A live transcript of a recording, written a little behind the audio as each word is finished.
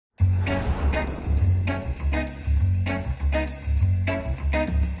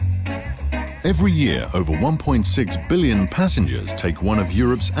Every year, over 1.6 billion passengers take one of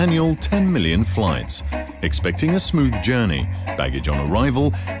Europe's annual 10 million flights, expecting a smooth journey, baggage on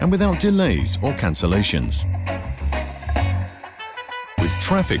arrival, and without delays or cancellations. With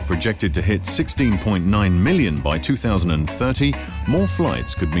traffic projected to hit 16.9 million by 2030, more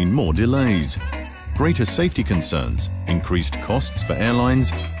flights could mean more delays, greater safety concerns, increased costs for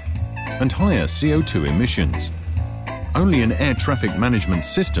airlines, and higher CO2 emissions. Only an air traffic management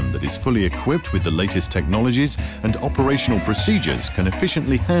system that is fully equipped with the latest technologies and operational procedures can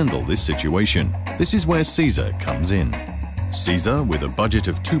efficiently handle this situation. This is where SESAR comes in. SESAR, with a budget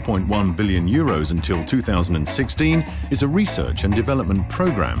of 2.1 billion euros until 2016, is a research and development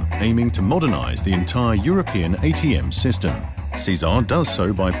program aiming to modernize the entire European ATM system. SESAR does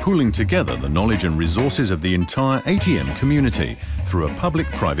so by pooling together the knowledge and resources of the entire ATM community through a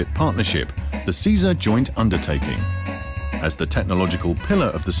public-private partnership, the SESAR Joint Undertaking. As the technological pillar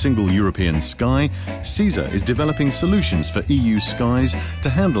of the single European sky, SESAR is developing solutions for EU skies to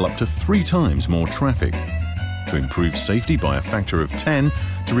handle up to 3 times more traffic, to improve safety by a factor of 10,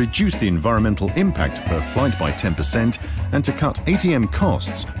 to reduce the environmental impact per flight by 10%, and to cut ATM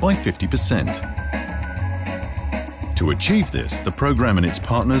costs by 50%. To achieve this, the program and its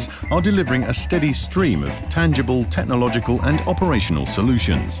partners are delivering a steady stream of tangible technological and operational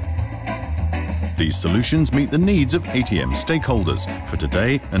solutions. These solutions meet the needs of ATM stakeholders for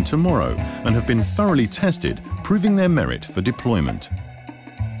today and tomorrow and have been thoroughly tested, proving their merit for deployment.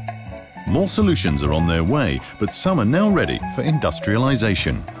 More solutions are on their way, but some are now ready for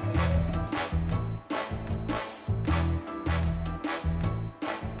industrialization.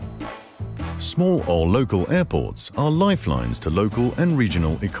 Small or local airports are lifelines to local and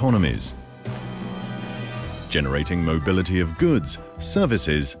regional economies, generating mobility of goods,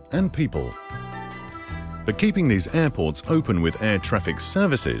 services and people. But keeping these airports open with air traffic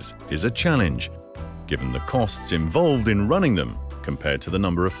services is a challenge, given the costs involved in running them compared to the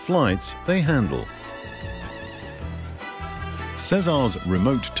number of flights they handle. SESAR's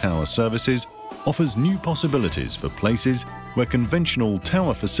remote tower services offers new possibilities for places where conventional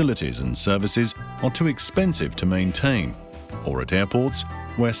tower facilities and services are too expensive to maintain, or at airports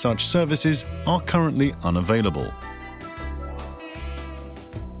where such services are currently unavailable.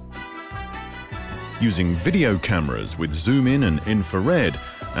 Using video cameras with zoom-in and infrared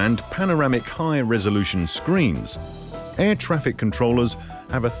and panoramic high-resolution screens, air traffic controllers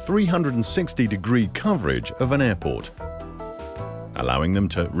have a 360-degree coverage of an airport, allowing them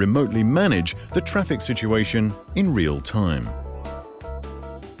to remotely manage the traffic situation in real time.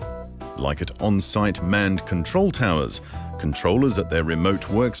 Like at on-site manned control towers, controllers at their remote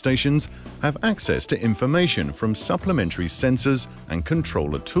workstations have access to information from supplementary sensors and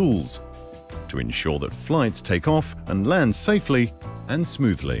controller tools to ensure that flights take off and land safely and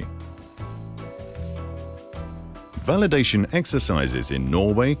smoothly. Validation exercises in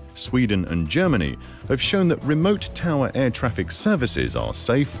Norway, Sweden and Germany have shown that remote tower air traffic services are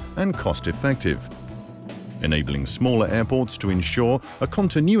safe and cost-effective, enabling smaller airports to ensure a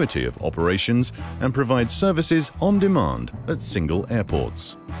continuity of operations and provide services on demand at single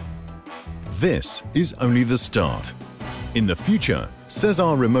airports. This is only the start. In the future,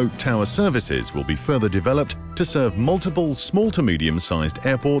 SESAR remote tower services will be further developed to serve multiple small to medium-sized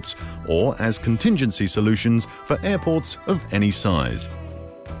airports or as contingency solutions for airports of any size.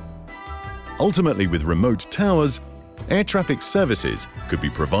 Ultimately, with remote towers, air traffic services could be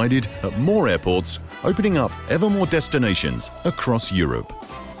provided at more airports, opening up ever more destinations across Europe.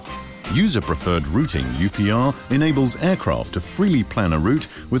 User-preferred routing (UPR) enables aircraft to freely plan a route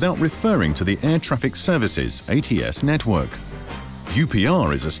without referring to the Air Traffic Services (ATS) network.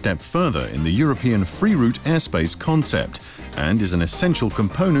 UPR is a step further in the European free route airspace concept and is an essential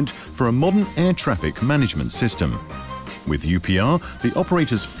component for a modern air traffic management system. With UPR, the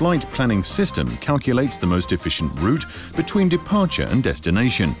operator's flight planning system calculates the most efficient route between departure and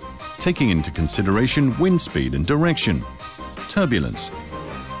destination, taking into consideration wind speed and direction, turbulence,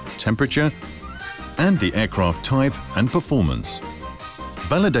 temperature, and the aircraft type and performance.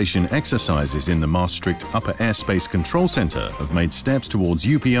 Validation exercises in the Maastricht Upper Airspace Control Center have made steps towards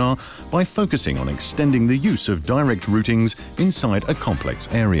UPR by focusing on extending the use of direct routings inside a complex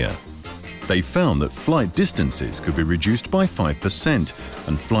area. They found that flight distances could be reduced by 5%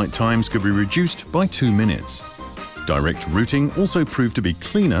 and flight times could be reduced by 2 minutes. Direct routing also proved to be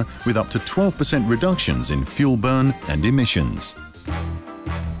cleaner with up to 12% reductions in fuel burn and emissions.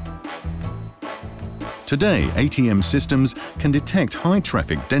 Today, ATM systems can detect high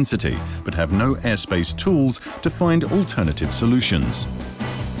traffic density but have no airspace tools to find alternative solutions.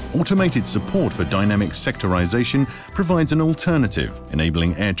 Automated support for dynamic sectorisation provides an alternative,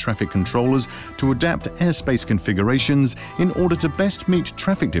 enabling air traffic controllers to adapt airspace configurations in order to best meet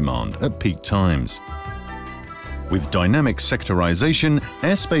traffic demand at peak times. With dynamic sectorisation,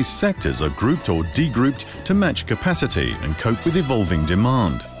 airspace sectors are grouped or degrouped to match capacity and cope with evolving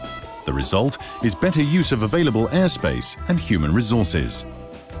demand. The result is better use of available airspace and human resources.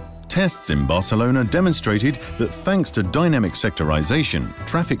 Tests in Barcelona demonstrated that thanks to dynamic sectorisation,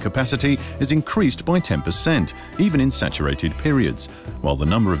 traffic capacity is increased by 10%, even in saturated periods, while the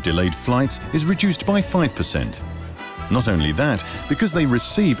number of delayed flights is reduced by 5%. Not only that, because they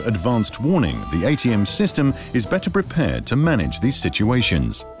receive advanced warning, the ATM system is better prepared to manage these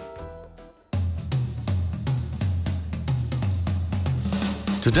situations.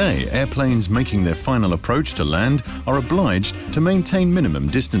 Today, airplanes making their final approach to land are obliged to maintain minimum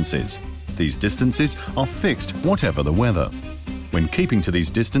distances. These distances are fixed whatever the weather. When keeping to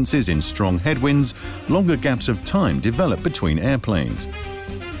these distances in strong headwinds, longer gaps of time develop between airplanes.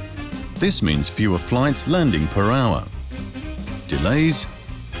 This means fewer flights landing per hour, delays,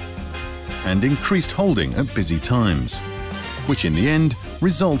 and increased holding at busy times, which in the end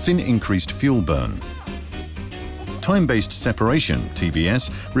results in increased fuel burn. Time-based separation,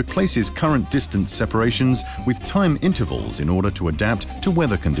 TBS, replaces current distance separations with time intervals in order to adapt to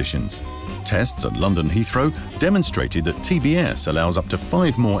weather conditions. Tests at London Heathrow demonstrated that TBS allows up to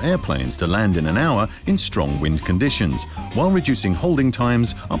 5 more airplanes to land in an hour in strong wind conditions, while reducing holding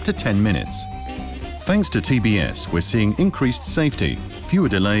times up to 10 minutes. Thanks to TBS, we're seeing increased safety, fewer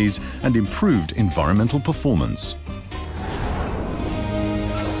delays, and improved environmental performance.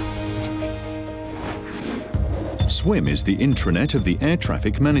 SWIM is the intranet of the air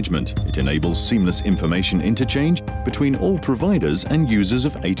traffic management. It enables seamless information interchange between all providers and users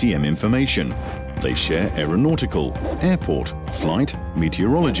of ATM information. They share aeronautical, airport, flight,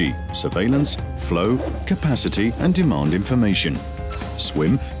 meteorology, surveillance, flow, capacity and demand information.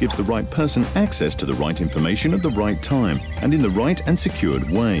 SWIM gives the right person access to the right information at the right time and in the right and secured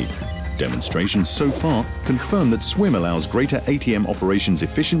way. Demonstrations so far confirm that SWIM allows greater ATM operations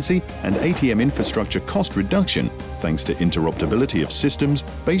efficiency and ATM infrastructure cost reduction thanks to interoperability of systems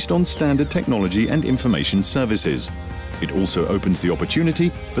based on standard technology and information services. It also opens the opportunity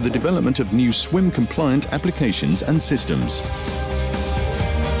for the development of new SWIM-compliant applications and systems.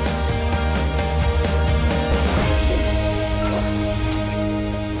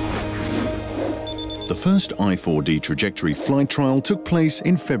 The first I4D trajectory flight trial took place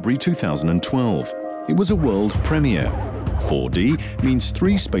in February 2012. It was a world premiere. 4D means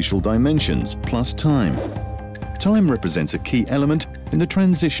 3 spatial dimensions plus time. Time represents a key element in the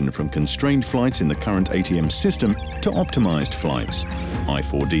transition from constrained flights in the current ATM system to optimized flights.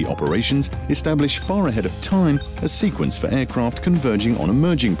 I4D operations establish far ahead of time a sequence for aircraft converging on a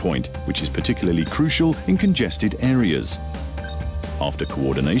merging point, which is particularly crucial in congested areas. After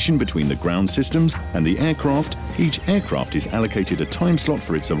coordination between the ground systems and the aircraft, each aircraft is allocated a time slot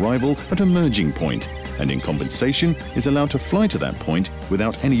for its arrival at a merging point, and in compensation is allowed to fly to that point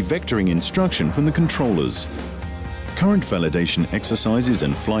without any vectoring instruction from the controllers. Current validation exercises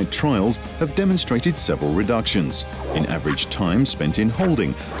and flight trials have demonstrated several reductions, in average time spent in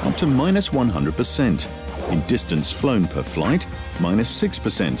holding up to -100%, in distance flown per flight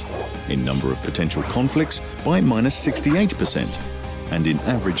 -6%, in number of potential conflicts by -68%, and in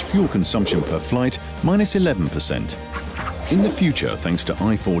average fuel consumption per flight -11%. In the future, thanks to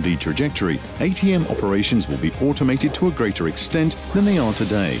I4D trajectory, ATM operations will be automated to a greater extent than they are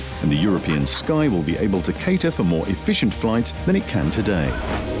today, and the European sky will be able to cater for more efficient flights than it can today.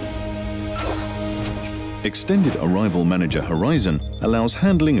 Extended Arrival Manager Horizon allows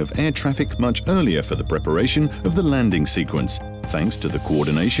handling of air traffic much earlier for the preparation of the landing sequence, thanks to the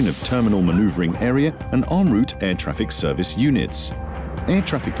coordination of terminal maneuvering area and en route air traffic service units. Air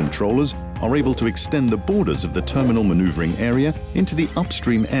traffic controllers are able to extend the borders of the terminal maneuvering area into the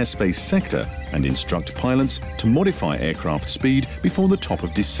upstream airspace sector and instruct pilots to modify aircraft speed before the top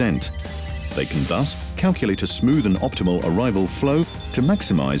of descent. They can thus calculate a smooth and optimal arrival flow to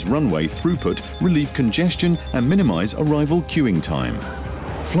maximize runway throughput, relieve congestion, and minimize arrival queuing time.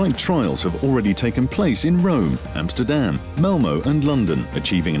 Flight trials have already taken place in Rome, Amsterdam, Malmö and London,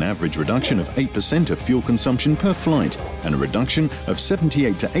 achieving an average reduction of 8% of fuel consumption per flight and a reduction of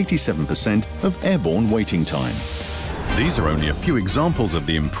 78 to 87% of airborne waiting time. These are only a few examples of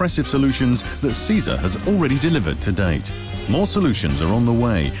the impressive solutions that SESAR has already delivered to date. More solutions are on the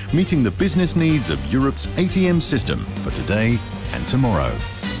way, meeting the business needs of Europe's ATM system for today and tomorrow.